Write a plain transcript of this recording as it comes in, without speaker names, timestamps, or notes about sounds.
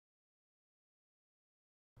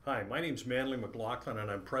Hi, my name's Manley McLachlan and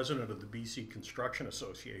I'm president of the BC Construction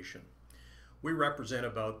Association. We represent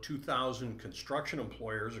about 2,000 construction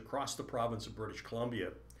employers across the province of British Columbia.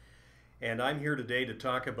 And I'm here today to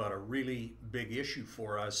talk about a really big issue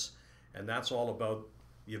for us, and that's all about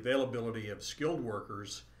the availability of skilled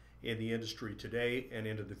workers in the industry today and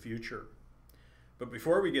into the future. But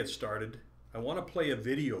before we get started, I want to play a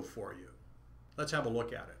video for you. Let's have a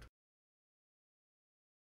look at it.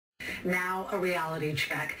 Now a reality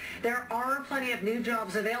check. There are plenty of new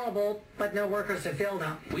jobs available, but no workers to fill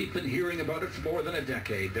them. We've been hearing about it for more than a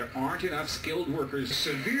decade. There aren't enough skilled workers.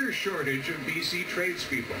 Severe shortage of BC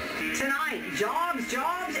tradespeople. Tonight, jobs,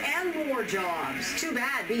 and more jobs. Too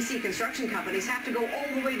bad BC construction companies have to go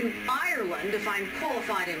all the way to Ireland to find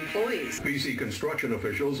qualified employees. BC construction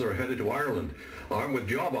officials are headed to Ireland, armed with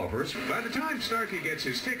job offers. By the time Starkey gets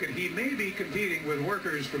his ticket, he may be competing with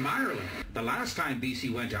workers from Ireland. The last time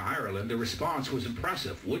BC went to Ireland, the response was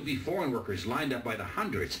impressive. Would-be foreign workers lined up by the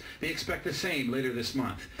hundreds. They expect the same later this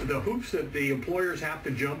month. The hoops that the employers have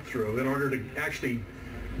to jump through in order to actually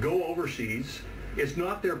go overseas, it's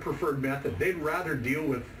not their preferred method. They'd rather deal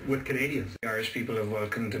with Canadians. Irish people have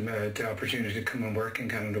welcomed the opportunity to come and work in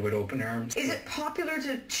Canada with open arms. Is it popular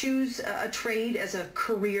to choose a trade as a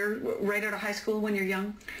career right out of high school when you're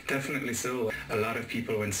young? Definitely so. A lot of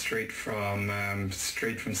people went straight from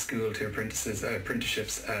school to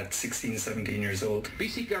apprenticeships at 16, 17 years old.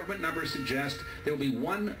 BC government numbers suggest there will be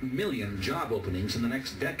 1 million job openings in the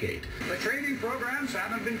next decade. The training programs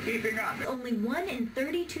haven't been keeping up. Only 1 in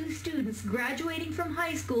 32 students graduating from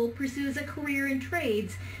high school pursues a career in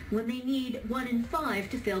trades when they need 1 in 5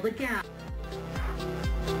 to fill the gap.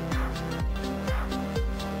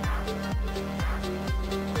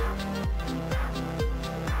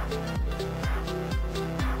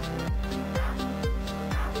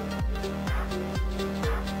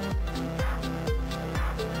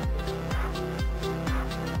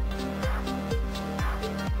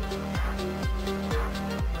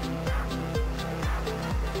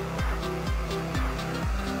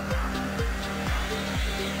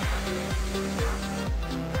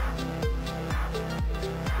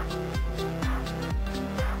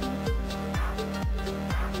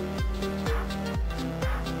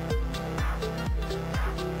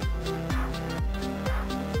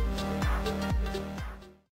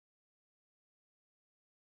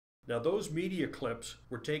 Now, those media clips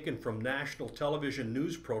were taken from national television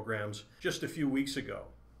news programs just a few weeks ago.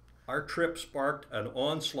 Our trip sparked an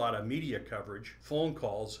onslaught of media coverage, phone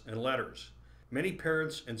calls, and letters. Many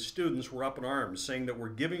parents and students were up in arms saying that we're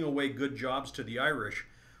giving away good jobs to the Irish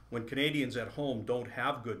when Canadians at home don't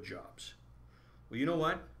have good jobs. Well, you know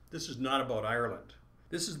what? This is not about Ireland.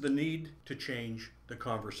 This is the need to change the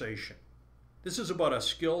conversation. This is about a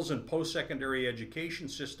skills and post-secondary education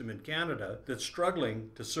system in Canada that's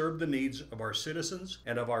struggling to serve the needs of our citizens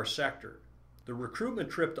and of our sector. The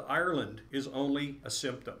recruitment trip to Ireland is only a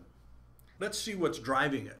symptom. Let's see what's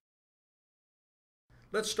driving it.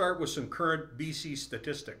 Let's start with some current BC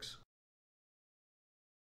statistics.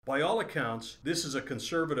 By all accounts, this is a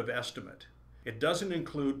conservative estimate. It doesn't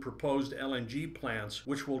include proposed LNG plants,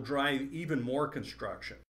 which will drive even more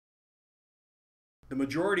construction. The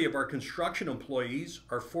majority of our construction employees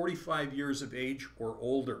are 45 years of age or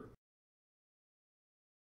older.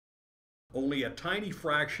 Only a tiny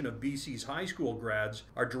fraction of BC's high school grads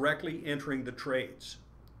are directly entering the trades.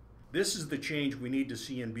 This is the change we need to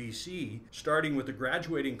see in BC, starting with the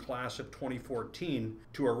graduating class of 2014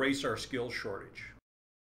 to erase our skills shortage.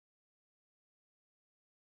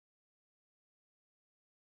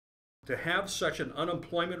 To have such an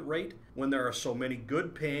unemployment rate when there are so many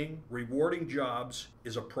good-paying, rewarding jobs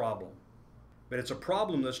is a problem. But it's a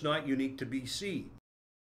problem that's not unique to BC.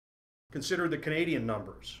 Consider the Canadian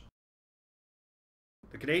numbers.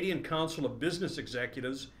 The Canadian Council of Business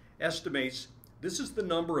Executives estimates this is the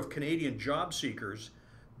number of Canadian job seekers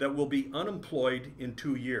that will be unemployed in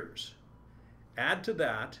 2 years. Add to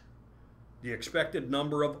that the expected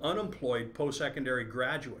number of unemployed post-secondary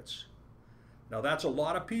graduates. Now that's a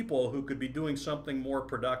lot of people who could be doing something more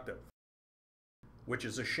productive, which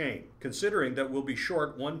is a shame, considering that we'll be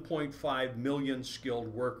short 1.5 million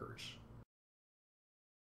skilled workers.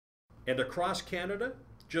 And across Canada,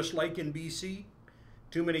 just like in BC,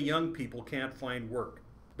 too many young people can't find work.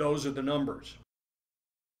 Those are the numbers.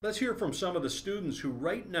 Let's hear from some of the students who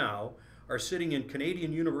right now are sitting in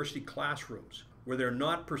Canadian university classrooms where they're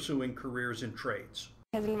not pursuing careers in trades.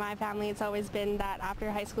 Because in my family it's always been that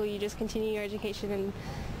after high school you just continue your education and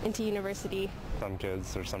into university. Some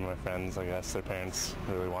kids or some of my friends, I guess, their parents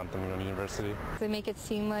really want them to go to university. They make it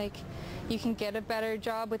seem like you can get a better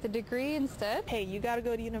job with a degree instead. Hey, you got to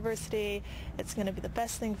go to university. It's going to be the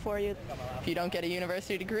best thing for you. If you don't get a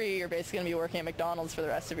university degree, you're basically going to be working at McDonald's for the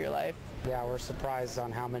rest of your life. Yeah, we're surprised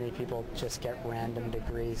on how many people just get random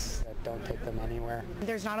degrees that don't take them anywhere.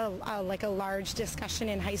 There's not a large discussion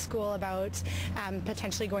in high school about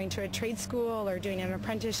potentially going to a trade school or doing an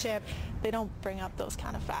apprenticeship. They don't bring up those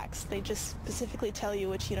kind of facts. They just specifically tell you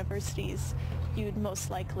which universities you'd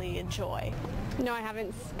most likely enjoy. No, I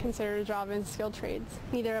haven't considered a job in skilled trades.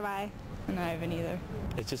 Neither have I. And I haven't either.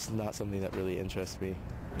 It's just not something that really interests me.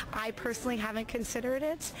 I personally haven't considered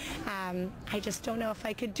it. I just don't know if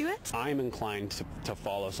I could do it. I'm inclined to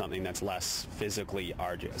follow something that's less physically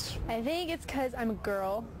arduous. I think it's because I'm a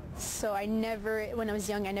girl. So when I was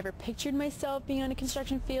young, I never pictured myself being on a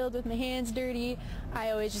construction field with my hands dirty.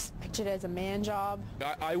 I always just pictured it as a man job.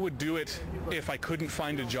 I would do it if I couldn't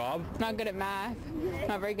find a job. Not good at math,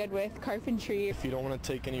 not very good with carpentry. If you don't want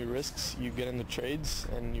to take any risks, you get into trades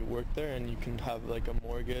and you work there and you can have like a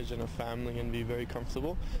mortgage and a family and be very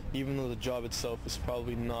comfortable, even though the job itself is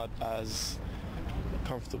probably not as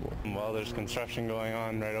comfortable. Well, there's construction going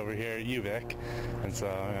on right over here at UVic, and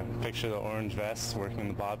so picture the orange vests working in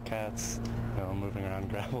the bobcats, moving around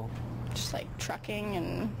gravel. Just like trucking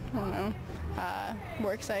and, I don't know,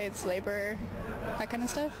 work sites, labor, that kind of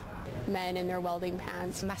stuff. Men in their welding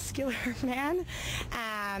pants. Muscular man,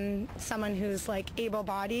 someone who's like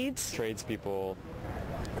able-bodied. Tradespeople,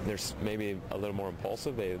 they're maybe a little more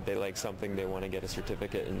impulsive. They like something, they want to get a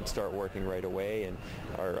certificate and start working right away, and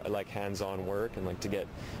are like hands-on work and like to get,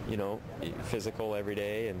 physical every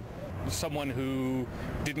day. And someone who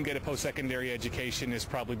didn't get a post-secondary education is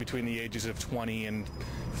probably between the ages of 20 and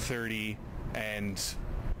 30 and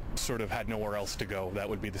sort of had nowhere else to go. That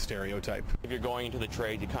would be the stereotype. If you're going into the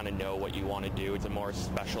trade, you kind of know what you want to do. It's a more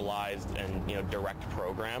specialized and direct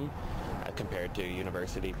program compared to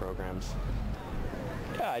university programs.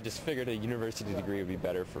 Yeah, I just figured a university degree would be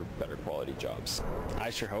better for better quality jobs. I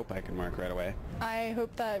sure hope I can work right away. I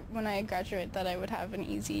hope that when I graduate that I would have an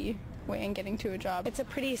easy way in getting to a job. It's a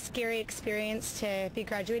pretty scary experience to be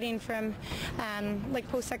graduating from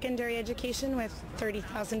post-secondary education with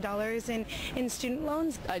 $30,000 in student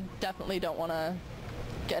loans. I definitely don't want to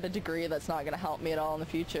get a degree that's not going to help me at all in the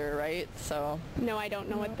future, right? So no, I don't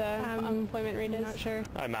know what the unemployment rate is. I'm not sure.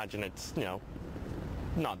 I imagine it's,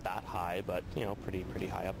 not that high, but, pretty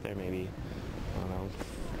high up there, maybe, I don't know,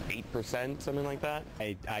 8%, something like that.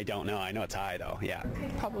 I don't know. I know it's high, though, yeah.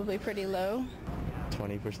 Probably pretty low.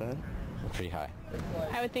 20%? Pretty high.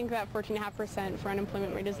 I would think that 14.5% for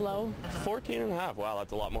unemployment rate is low. 14.5%? Wow,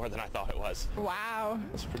 that's a lot more than I thought it was. Wow.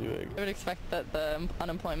 That's pretty big. I would expect that the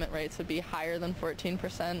unemployment rates would be higher than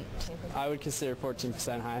 14%. I would consider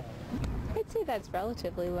 14% high. I'd say that's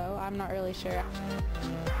relatively low. I'm not really sure.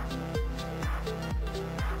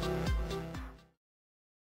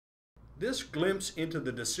 This glimpse into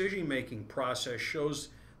the decision-making process shows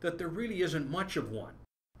that there really isn't much of one.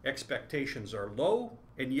 Expectations are low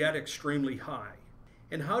and yet extremely high.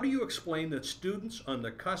 And how do you explain that students on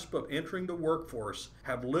the cusp of entering the workforce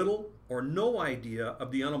have little or no idea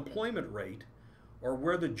of the unemployment rate or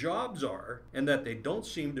where the jobs are, and that they don't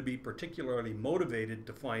seem to be particularly motivated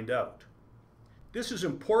to find out? This is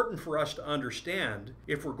important for us to understand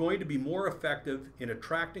if we're going to be more effective in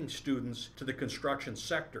attracting students to the construction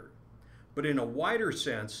sector. But in a wider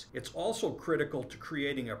sense, it's also critical to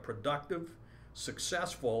creating a productive,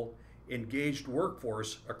 successful, engaged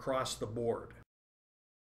workforce across the board.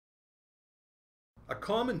 A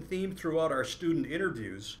common theme throughout our student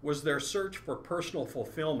interviews was their search for personal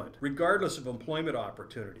fulfillment, regardless of employment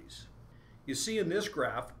opportunities. You see in this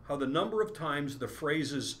graph how the number of times the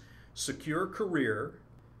phrases secure career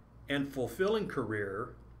and fulfilling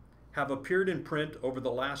career have appeared in print over the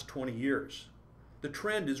last 20 years. The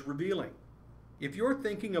trend is revealing. If you're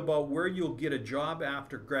thinking about where you'll get a job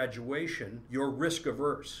after graduation, you're risk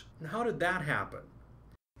averse. And how did that happen?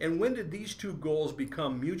 And when did these two goals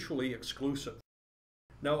become mutually exclusive?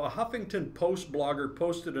 Now, a Huffington Post blogger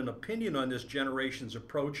posted an opinion on this generation's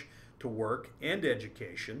approach to work and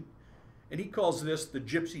education, and he calls this the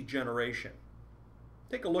Gypsy Generation.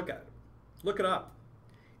 Take a look at it. Look it up.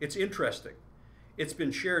 It's interesting. It's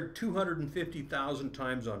been shared 250,000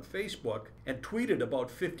 times on Facebook and tweeted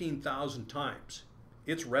about 15,000 times.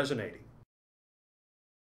 It's resonating.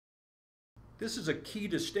 This is a key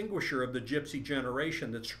distinguisher of the Gypsy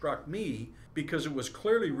Generation that struck me because it was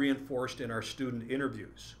clearly reinforced in our student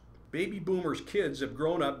interviews. Baby boomers' kids have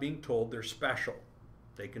grown up being told they're special.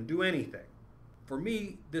 They can do anything. For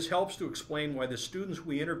me, this helps to explain why the students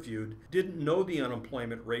we interviewed didn't know the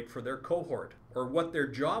unemployment rate for their cohort, or what their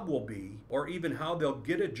job will be, or even how they'll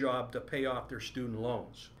get a job to pay off their student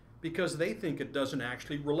loans, because they think it doesn't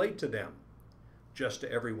actually relate to them, just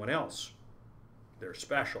to everyone else. They're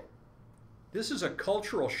special. This is a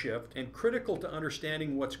cultural shift and critical to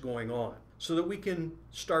understanding what's going on, so that we can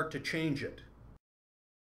start to change it.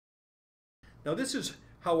 Now, this is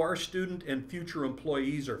how our student and future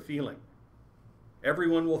employees are feeling.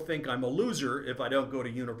 Everyone will think I'm a loser if I don't go to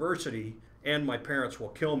university, and my parents will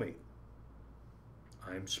kill me.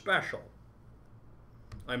 I'm special.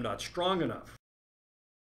 I'm not strong enough.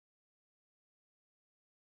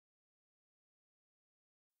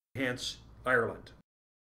 Hence, Ireland.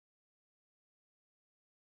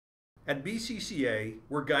 At BCCA,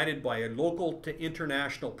 we're guided by a local to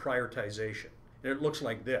international prioritization, and it looks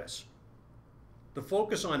like this. The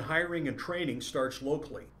focus on hiring and training starts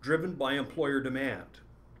locally, driven by employer demand.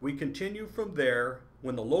 We continue from there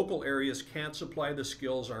when the local areas can't supply the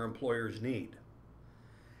skills our employers need.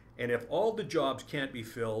 And if all the jobs can't be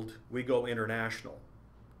filled, we go international.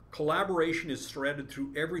 Collaboration is threaded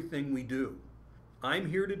through everything we do. I'm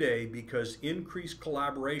here today because increased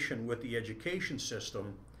collaboration with the education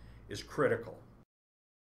system is critical.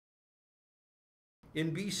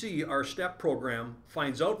 In BC, our STEP program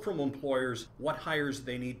finds out from employers what hires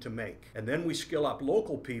they need to make, and then we skill up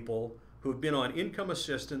local people who have been on income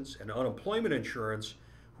assistance and unemployment insurance,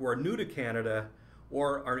 who are new to Canada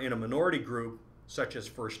or are in a minority group such as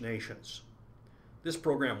First Nations. This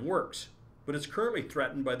program works, but it's currently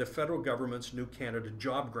threatened by the federal government's New Canada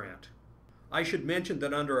Job Grant. I should mention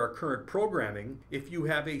that under our current programming, if you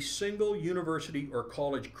have a single university or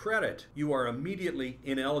college credit, you are immediately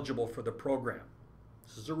ineligible for the program.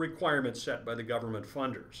 This is a requirement set by the government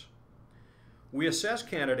funders. We assess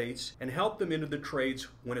candidates and help them into the trades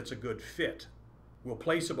when it's a good fit. We'll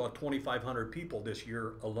place about 2,500 people this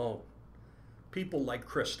year alone. People like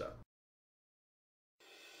Krista.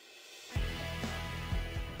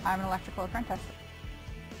 I'm an electrical apprentice.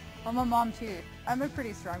 I'm a mom too. I'm a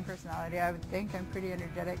pretty strong personality, I would think. I'm pretty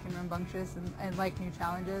energetic and rambunctious and like new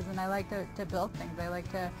challenges, and I like to build things. I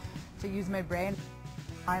like to use my brain.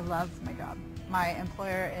 I love my job. My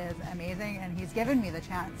employer is amazing, and he's given me the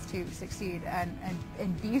chance to succeed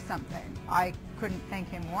and be something. I couldn't thank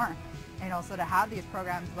him more. And also to have these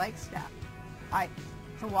programs like STEP,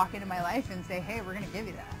 to walk into my life and say, hey, we're going to give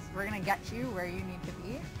you this. We're going to get you where you need to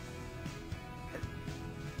be.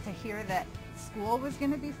 To hear that school was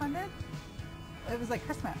going to be funded, it was like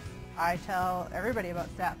Christmas. I tell everybody about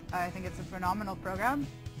STEP. I think it's a phenomenal program.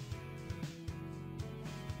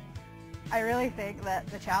 I really think that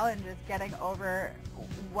the challenge is getting over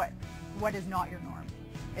what is not your norm.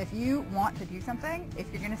 If you want to do something, if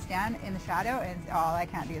you're going to stand in the shadow and say, oh, I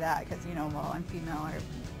can't do that because, well, I'm female, or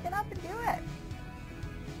get up and do it.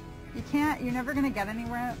 You're never going to get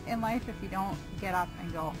anywhere in life if you don't get up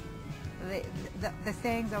and go. The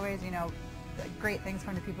saying's always, great things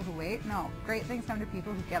come to people who wait. No, great things come to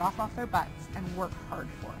people who get off their butts and work hard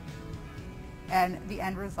for it. And the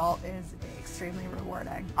end result is extremely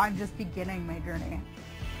rewarding. I'm just beginning my journey.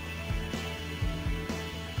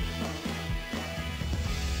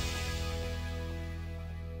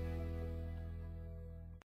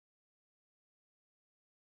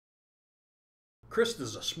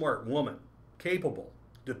 Krista's a smart woman, capable,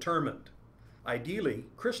 determined. Ideally,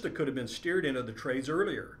 Krista could have been steered into the trades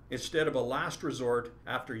earlier, instead of a last resort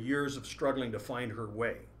after years of struggling to find her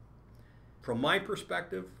way. From my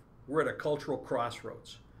perspective, we're at a cultural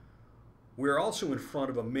crossroads. We're also in front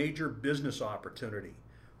of a major business opportunity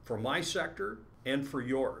for my sector and for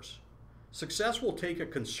yours. Success will take a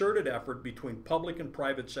concerted effort between public and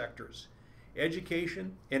private sectors,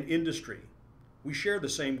 education and industry. We share the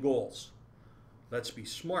same goals. Let's be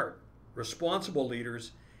smart, responsible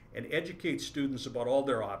leaders and educate students about all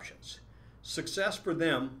their options. Success for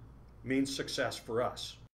them means success for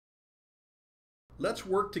us. Let's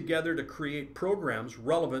work together to create programs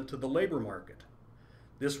relevant to the labor market.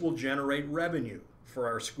 This will generate revenue for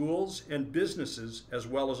our schools and businesses as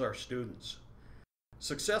well as our students.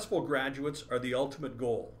 Successful graduates are the ultimate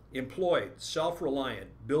goal. Employed, self-reliant,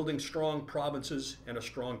 building strong provinces and a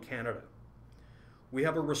strong Canada. We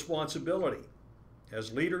have a responsibility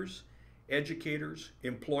as leaders, educators,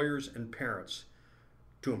 employers, and parents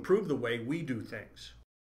to improve the way we do things.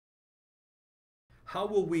 How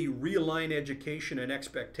will we realign education and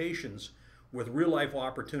expectations with real-life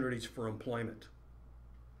opportunities for employment?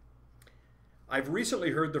 I've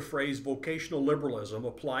recently heard the phrase vocational liberalism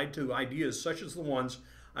applied to ideas such as the ones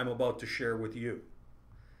I'm about to share with you.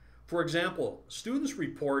 For example, students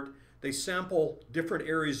report They sample different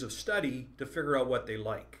areas of study to figure out what they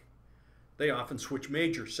like. They often switch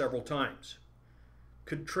majors several times.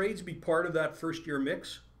 Could trades be part of that first-year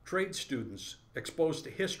mix? Trade students exposed to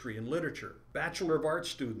history and literature, Bachelor of Arts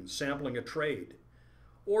students sampling a trade,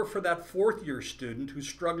 or for that fourth-year student who's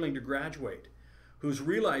struggling to graduate, who's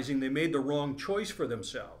realizing they made the wrong choice for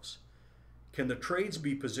themselves. Can the trades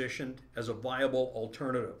be positioned as a viable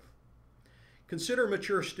alternative? Consider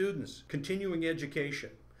mature students, continuing education,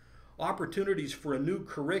 opportunities for a new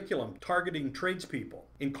curriculum targeting tradespeople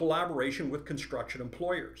in collaboration with construction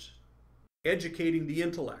employers, educating the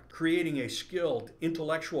intellect, creating a skilled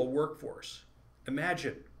intellectual workforce.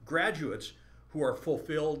 Imagine graduates who are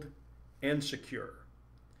fulfilled and secure.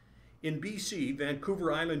 In BC,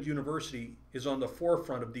 Vancouver Island University is on the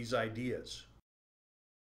forefront of these ideas.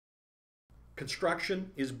 Construction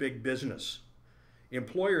is big business.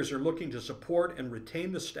 Employers are looking to support and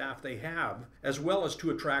retain the staff they have, as well as to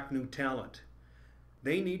attract new talent.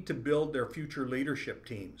 They need to build their future leadership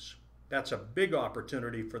teams. That's a big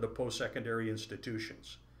opportunity for the post-secondary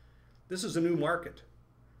institutions. This is a new market.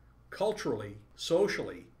 Culturally,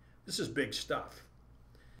 socially, this is big stuff.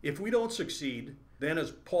 If we don't succeed, then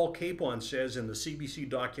as Paul Capon says in the CBC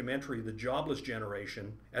documentary, The Jobless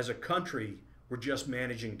Generation, as a country, we're just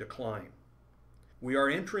managing decline. We are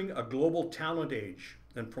entering a global talent age,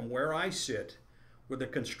 and from where I sit, where the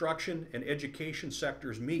construction and education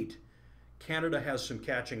sectors meet, Canada has some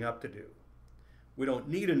catching up to do. We don't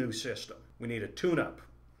need a new system. We need a tune-up,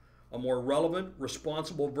 a more relevant,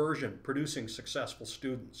 responsible version producing successful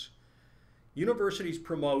students. Universities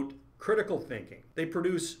promote critical thinking. They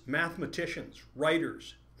produce mathematicians,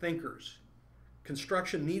 writers, thinkers.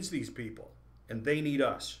 Construction needs these people, and they need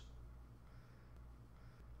us.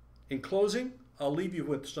 In closing, I'll leave you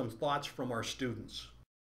with some thoughts from our students.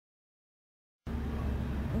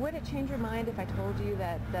 Would it change your mind if I told you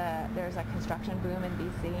that there's a construction boom in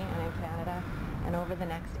BC and in Canada, and over the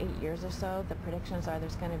next 8 years or so, the predictions are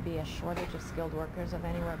there's going to be a shortage of skilled workers of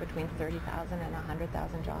anywhere between 30,000 and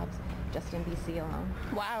 100,000 jobs just in BC alone?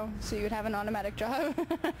 Wow, so you would have an automatic job?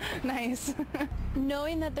 Nice.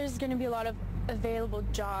 Knowing that there's going to be a lot of available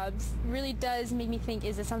jobs really does make me think,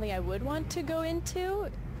 is this something I would want to go into?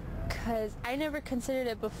 Because I never considered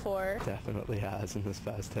it before. Definitely has in this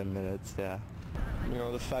past 10 minutes, yeah. You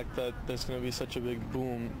know, the fact that there's going to be such a big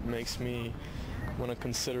boom makes me want to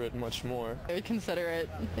consider it much more. I would consider it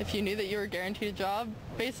if you knew that you were guaranteed a job,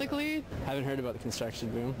 basically. I haven't heard about the construction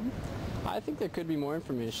boom. I think there could be more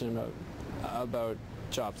information about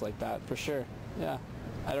jobs like that, for sure, yeah.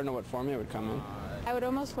 I don't know what form it would come in. I would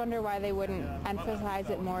almost wonder why they wouldn't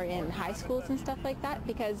emphasize it more in high schools and stuff like that,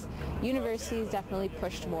 because universities definitely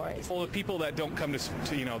pushed more. Well, the people that don't come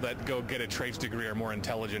to you know, that go get a trades degree are more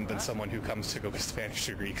intelligent than someone who comes to go get a Spanish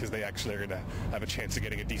degree, because they actually are going to have a chance of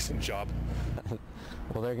getting a decent job.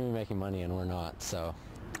 Well, they're going to be making money and we're not, so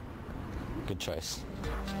good choice.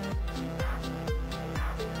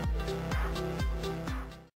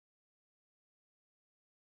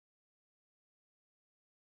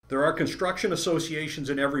 There are construction associations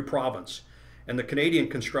in every province, and the Canadian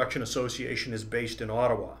Construction Association is based in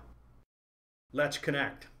Ottawa. Let's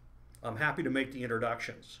connect. I'm happy to make the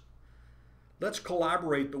introductions. Let's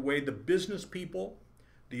collaborate the way the business people,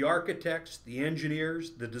 the architects, the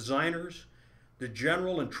engineers, the designers, the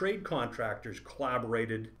general and trade contractors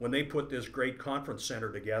collaborated when they put this great conference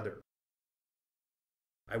center together.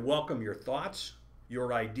 I welcome your thoughts,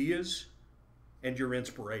 your ideas, and your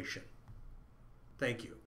inspiration. Thank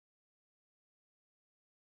you.